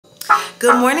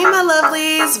Good morning, my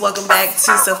lovelies. Welcome back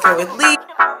to Selfcare with Lee.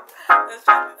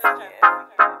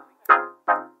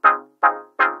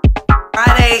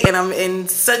 Friday, and I'm in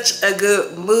such a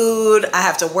good mood. I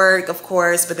have to work, of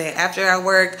course, but then after I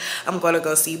work, I'm going to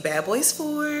go see Bad Boys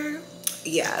 4.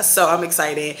 Yeah, so I'm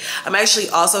excited. I'm actually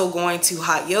also going to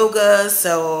hot yoga,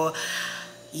 so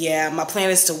yeah, my plan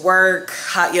is to work,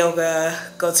 hot yoga,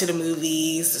 go to the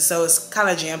movies. So it's kind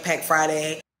of jam-packed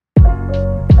Friday.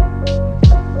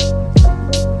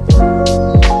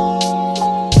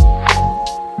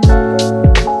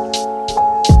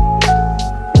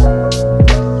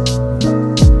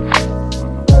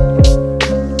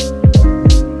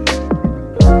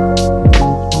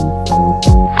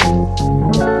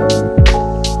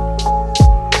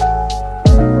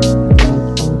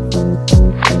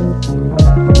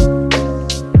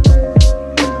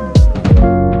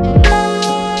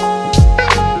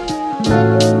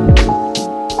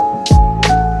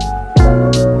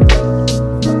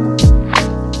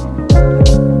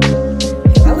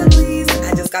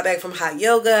 Back from hot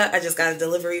yoga. I just got a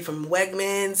delivery from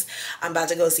Wegmans. I'm about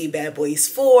to go see Bad Boys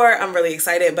 4. I'm really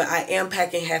excited, but I am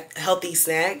packing healthy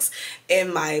snacks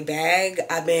in my bag.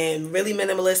 I've been really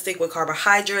minimalistic with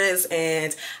carbohydrates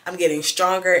and I'm getting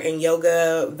stronger in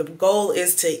yoga. The goal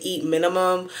is to eat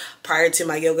minimum prior to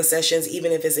my yoga sessions,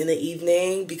 even if it's in the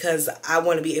evening, because I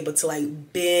want to be able to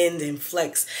like bend and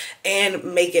flex and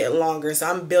make it longer. So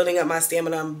I'm building up my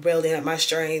stamina, I'm building up my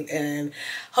strength, and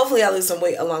hopefully I lose some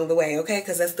weight along the way, okay?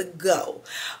 Because that's the goal.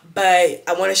 But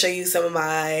I want to show you some of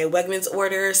my Wegmans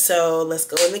orders. So let's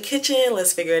go in the kitchen.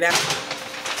 Let's figure it out.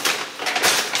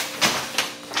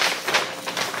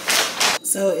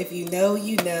 So if you know,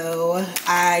 you know.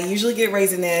 I usually get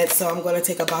Raisinets, so I'm going to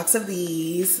take a box of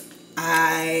these.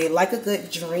 I like a good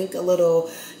drink, a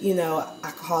little, you know,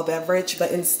 alcohol beverage,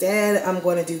 but instead I'm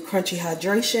going to do Crunchy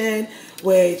Hydration,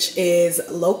 which is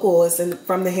local. It's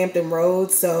from the Hampton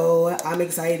Road, so I'm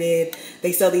excited.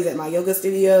 They sell these at my yoga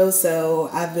studio, so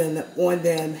I've been on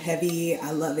them heavy.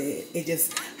 I love it. It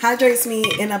just hydrates me,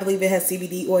 and I believe it has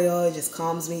CBD oil. It just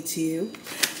calms me too.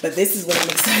 But this is what I'm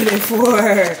excited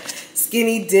for.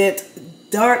 Skinny dipped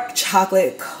dark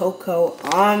chocolate cocoa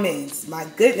almonds. My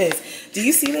goodness. Do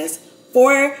you see this?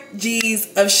 4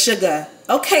 G's of sugar.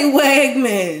 Okay,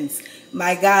 Wegmans.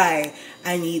 My guy,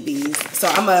 I need these. So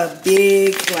I'm a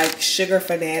big like sugar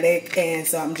fanatic, and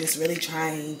so I'm just really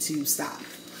trying to stop.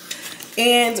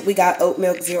 And we got oat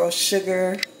milk, 0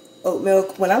 sugar oat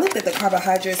milk. When I looked at the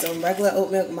carbohydrates on regular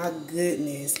oat milk, my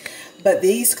goodness. But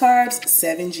these carbs,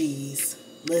 7 G's.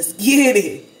 Let's get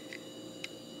it.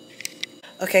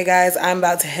 Okay guys, I'm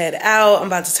about to head out. I'm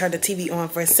about to turn the TV on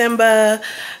for Simba.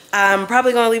 I'm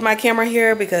probably gonna leave my camera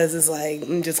here because it's like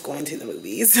I'm just going to the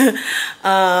movies. And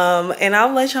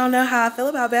I'll let y'all know how I feel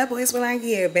about Bad Boys when I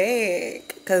get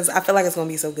back, because I feel like it's gonna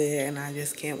be so good and I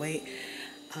just can't wait.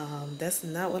 That's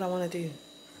not what I want to do.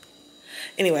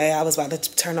 Anyway, I was about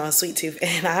to turn on Sweet Tooth,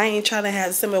 and I ain't trying to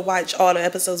have Simba watch all the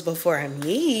episodes before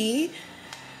me.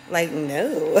 Like,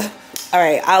 no. All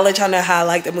right, I'll let y'all know how I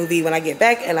like the movie when I get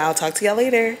back, and I'll talk to y'all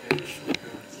later.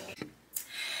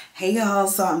 Hey y'all,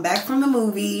 so I'm back from the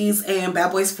movies, and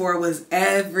Bad Boys 4 was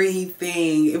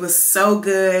everything. It was so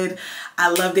good. I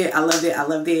loved it. I loved it. I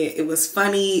loved it. It was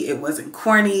funny. It wasn't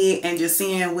corny, and just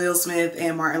seeing Will Smith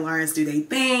and Martin Lawrence do their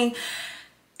thing,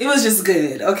 it was just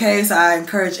good. Okay, so I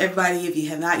encourage everybody, if you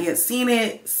have not yet seen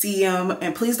it, see them.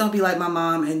 And please don't be like my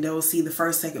mom and don't see the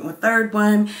first, second, or third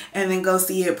one and then go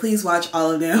see it. Please watch all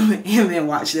of them and then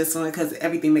watch this one, because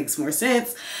everything makes more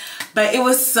sense. But it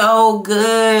was so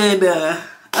good.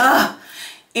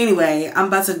 Anyway, I'm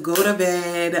about to go to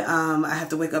bed. I have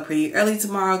to wake up pretty early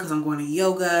tomorrow because I'm going to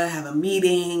yoga, have a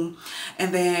meeting.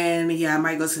 And then, yeah, I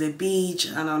might go to the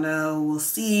beach. I don't know. We'll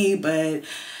see. But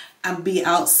I'll be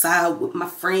outside with my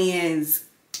friends.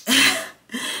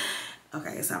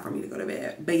 Okay, it's time for me to go to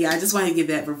bed. But yeah, I just wanted to give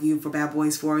that review for Bad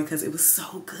Boys 4 because it was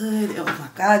so good. Oh my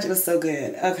gosh, it was so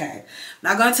good. Okay, I'm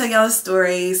not going to tell y'all the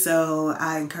story, so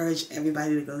I encourage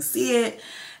everybody to go see it.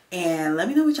 And let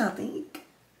me know what y'all think.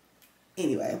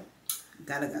 Anyway,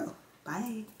 gotta go.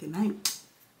 Bye. Good night.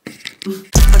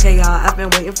 Okay, y'all, I've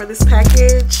been waiting for this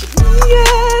package.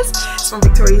 Yes! It's from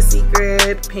Victoria's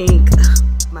Secret. Pink.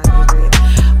 My favorite.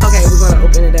 Okay, we're gonna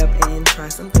open it up and try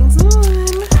some things on.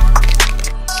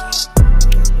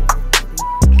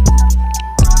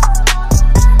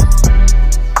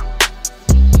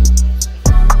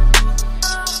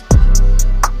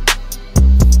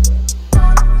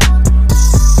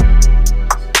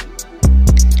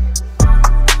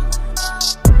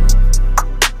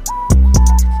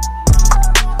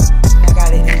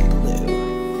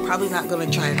 Probably not gonna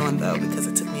try it on though because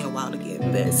it took me a while to get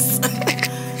this.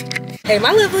 Hey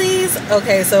my lovelies.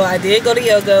 Okay, so I did go to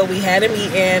yoga. We had a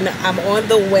meeting. I'm on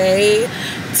the way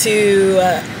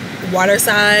to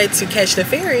Waterside to catch the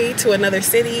ferry to another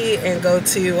city and go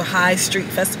to High Street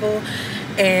Festival.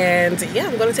 And yeah,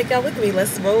 I'm gonna take y'all with me.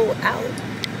 Let's roll out.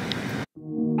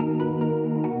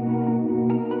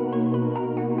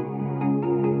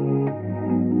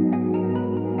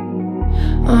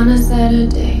 On a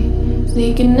Saturday,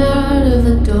 sneaking out of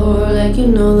the door like you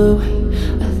know the way.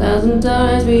 1,000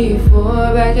 times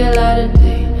before, back at light of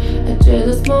day. I trail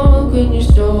the smoke when you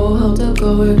stroll, hotel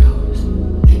corridors.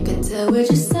 I could tell with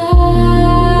your silence.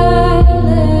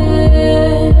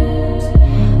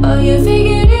 Oh, you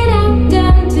figured it out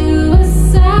down to a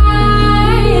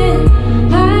science.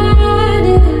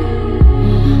 Hiding,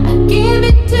 I give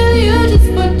it to you just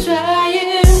for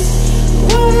trying.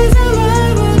 What is a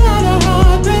love without a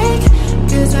heartbreak?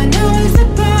 'Cause I know it's the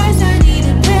price I need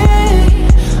to pay.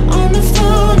 On the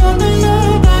phone, on the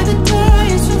low, by the door,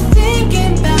 you're still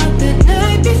thinking about the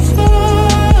night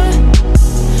before.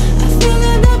 I fill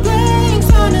in the blanks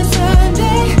on a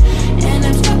Sunday, and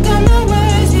I'm stuck on the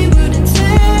words we wouldn't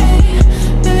say.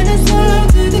 Burn us all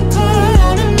to the core,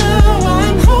 I don't know why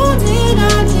I'm holding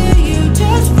on to you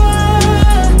just for.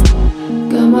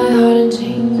 Got my heart in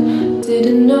chains,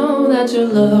 didn't know that your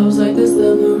love's like the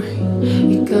submarine.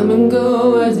 You come and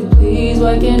go as you please,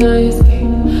 why can't I escape?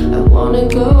 I wanna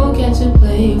go catch a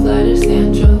plane, fly to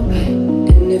Central.